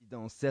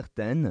évidence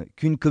certaine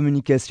qu'une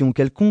communication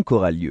quelconque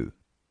aura lieu.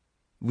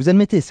 Vous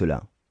admettez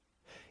cela.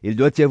 Il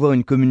doit y avoir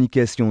une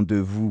communication de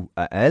vous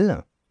à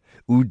elle,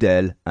 ou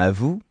d'elle à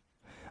vous,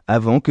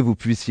 avant que vous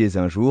puissiez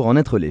un jour en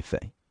être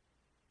l'effet.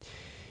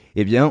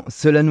 Eh bien,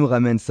 cela nous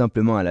ramène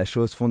simplement à la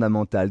chose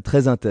fondamentale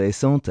très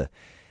intéressante,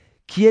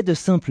 qui est de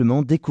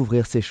simplement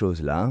découvrir ces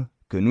choses-là,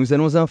 que nous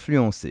allons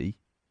influencer,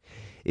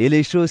 et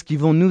les choses qui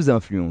vont nous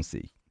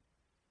influencer.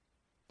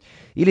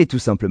 Il est tout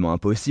simplement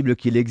impossible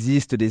qu'il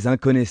existe des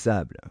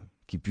inconnaissables,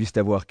 qui puissent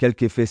avoir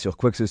quelque effet sur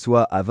quoi que ce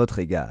soit à votre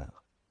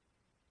égard.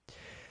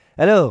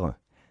 Alors,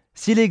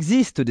 s'il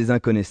existe des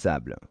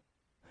inconnaissables,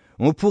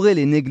 on pourrait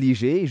les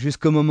négliger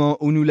jusqu'au moment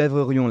où nous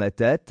lèverions la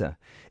tête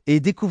et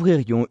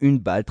découvririons une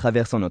balle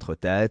traversant notre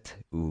tête,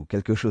 ou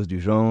quelque chose du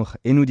genre,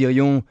 et nous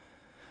dirions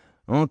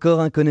 «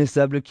 Encore un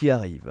connaissable qui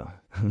arrive ».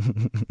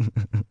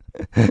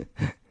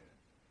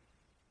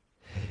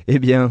 Eh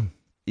bien,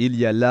 il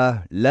y a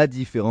là la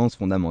différence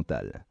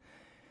fondamentale.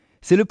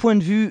 C'est le point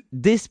de vue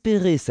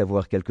d'espérer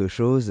savoir quelque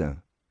chose,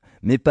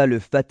 mais pas le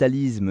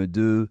fatalisme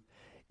de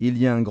 « il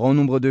y a un grand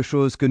nombre de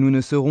choses que nous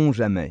ne saurons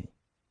jamais ».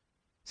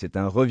 C'est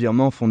un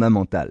revirement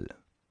fondamental.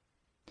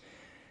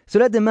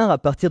 Cela démarre à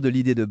partir de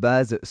l'idée de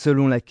base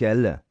selon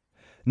laquelle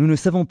nous ne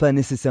savons pas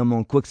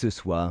nécessairement quoi que ce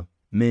soit,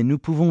 mais nous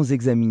pouvons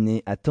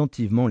examiner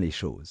attentivement les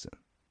choses.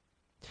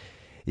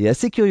 Et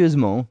assez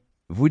curieusement,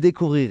 vous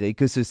découvrirez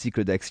que ce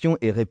cycle d'action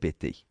est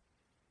répété.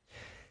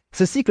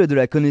 Ce cycle de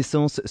la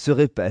connaissance se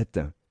répète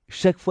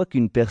chaque fois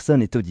qu'une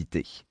personne est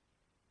auditée.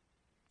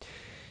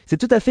 C'est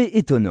tout à fait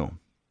étonnant.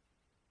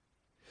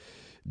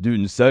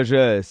 D'une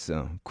sagesse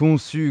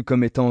conçue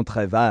comme étant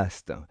très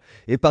vaste,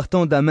 et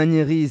partant d'un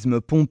maniérisme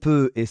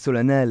pompeux et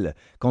solennel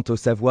quant au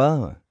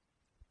savoir,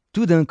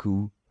 tout d'un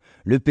coup,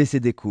 le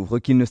PC découvre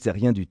qu'il ne sait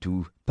rien du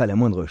tout, pas la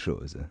moindre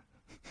chose.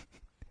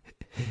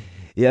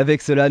 Et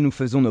avec cela, nous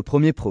faisons nos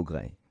premiers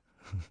progrès.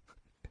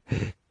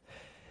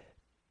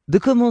 De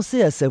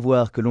commencer à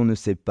savoir que l'on ne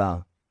sait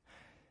pas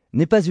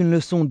n'est pas une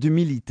leçon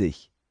d'humilité,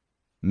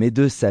 mais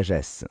de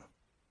sagesse.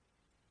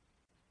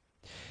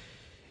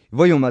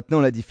 Voyons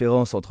maintenant la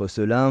différence entre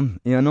cela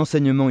et un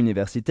enseignement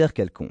universitaire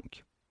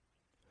quelconque.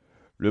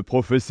 Le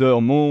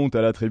professeur monte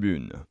à la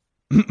tribune.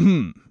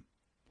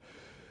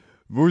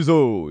 Vous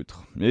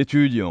autres,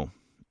 étudiants,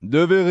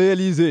 devez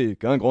réaliser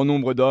qu'un grand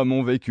nombre d'hommes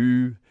ont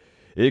vécu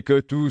et que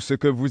tout ce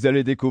que vous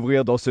allez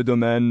découvrir dans ce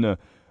domaine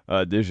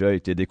a déjà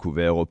été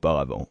découvert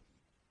auparavant.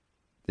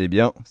 Eh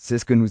bien, c'est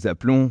ce que nous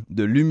appelons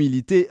de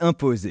l'humilité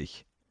imposée.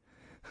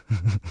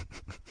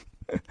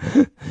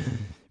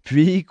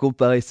 Puis,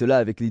 comparez cela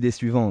avec l'idée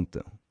suivante.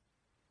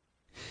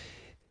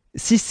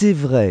 Si c'est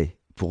vrai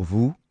pour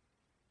vous,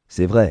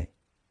 c'est vrai.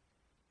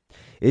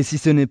 Et si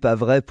ce n'est pas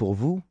vrai pour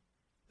vous,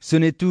 ce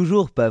n'est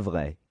toujours pas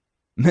vrai,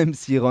 même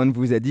si Ron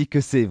vous a dit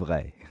que c'est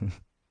vrai.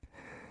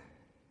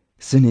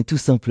 Ce n'est tout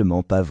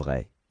simplement pas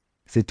vrai.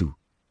 C'est tout.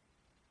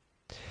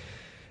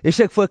 Et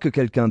chaque fois que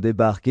quelqu'un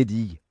débarque et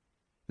dit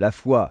 « La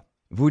foi,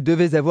 vous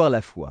devez avoir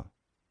la foi »,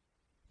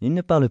 il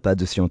ne parle pas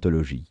de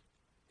Scientologie.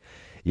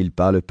 Il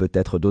parle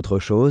peut-être d'autre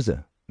chose,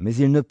 mais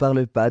il ne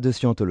parle pas de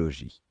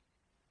Scientologie.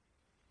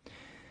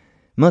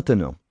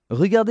 Maintenant,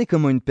 regardez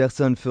comment une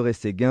personne ferait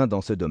ses gains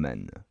dans ce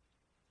domaine.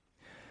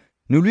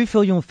 Nous lui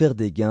ferions faire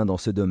des gains dans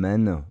ce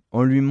domaine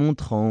en lui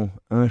montrant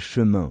un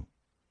chemin.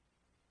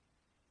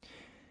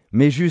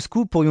 Mais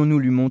jusqu'où pourrions-nous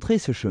lui montrer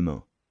ce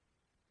chemin?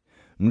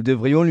 Nous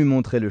devrions lui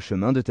montrer le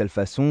chemin de telle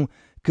façon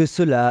que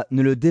cela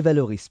ne le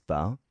dévalorise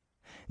pas,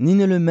 ni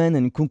ne le mène à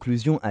une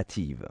conclusion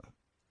hâtive.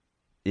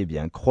 Eh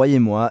bien,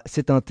 croyez-moi,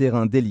 c'est un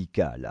terrain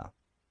délicat, là.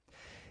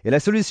 Et la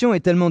solution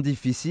est tellement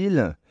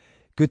difficile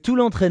que tout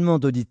l'entraînement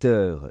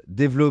d'auditeur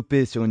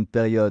développé sur une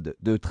période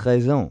de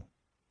 13 ans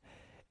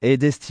est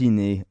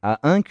destiné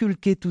à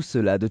inculquer tout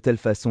cela de telle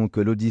façon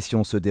que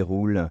l'audition se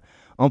déroule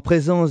en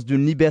présence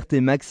d'une liberté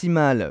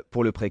maximale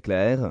pour le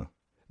préclair,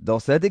 dans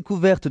sa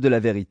découverte de la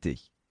vérité,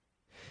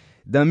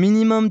 d'un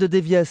minimum de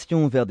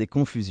déviation vers des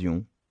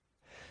confusions,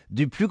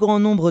 du plus grand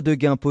nombre de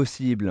gains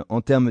possibles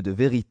en termes de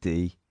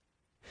vérité,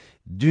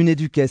 d'une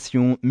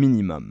éducation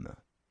minimum.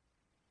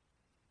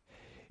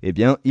 Eh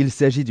bien, il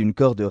s'agit d'une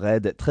corde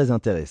raide très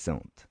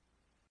intéressante.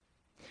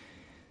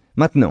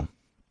 Maintenant,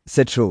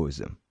 cette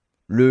chose,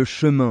 le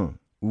chemin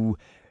ou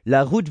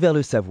la route vers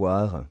le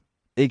savoir,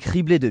 est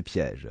criblée de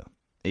pièges.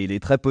 Et il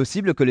est très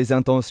possible que les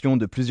intentions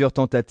de plusieurs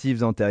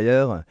tentatives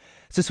antérieures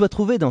se soient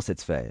trouvées dans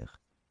cette sphère.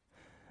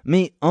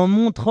 Mais en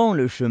montrant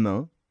le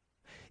chemin,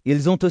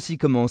 ils ont aussi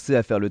commencé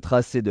à faire le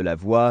tracé de la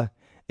voie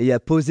et à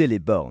poser les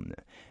bornes.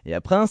 Et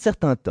après un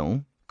certain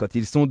temps, quand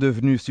ils sont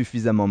devenus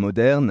suffisamment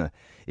modernes,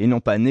 ils n'ont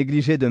pas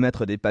négligé de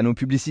mettre des panneaux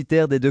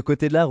publicitaires des deux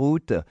côtés de la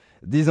route,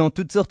 disant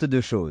toutes sortes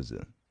de choses.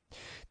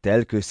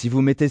 Telles que si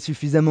vous mettez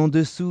suffisamment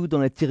de sous dans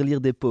la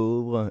tirelire des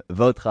pauvres,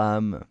 votre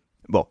âme...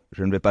 Bon,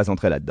 je ne vais pas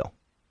entrer là-dedans.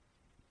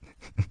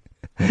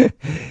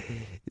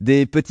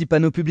 Des petits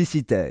panneaux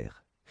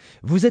publicitaires.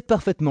 Vous êtes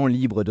parfaitement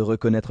libre de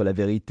reconnaître la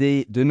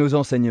vérité de nos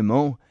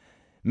enseignements,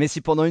 mais si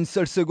pendant une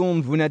seule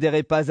seconde vous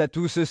n'adhérez pas à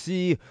tout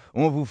ceci,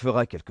 on vous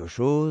fera quelque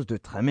chose de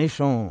très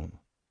méchant.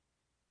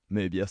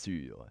 Mais bien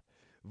sûr,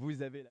 vous avez la...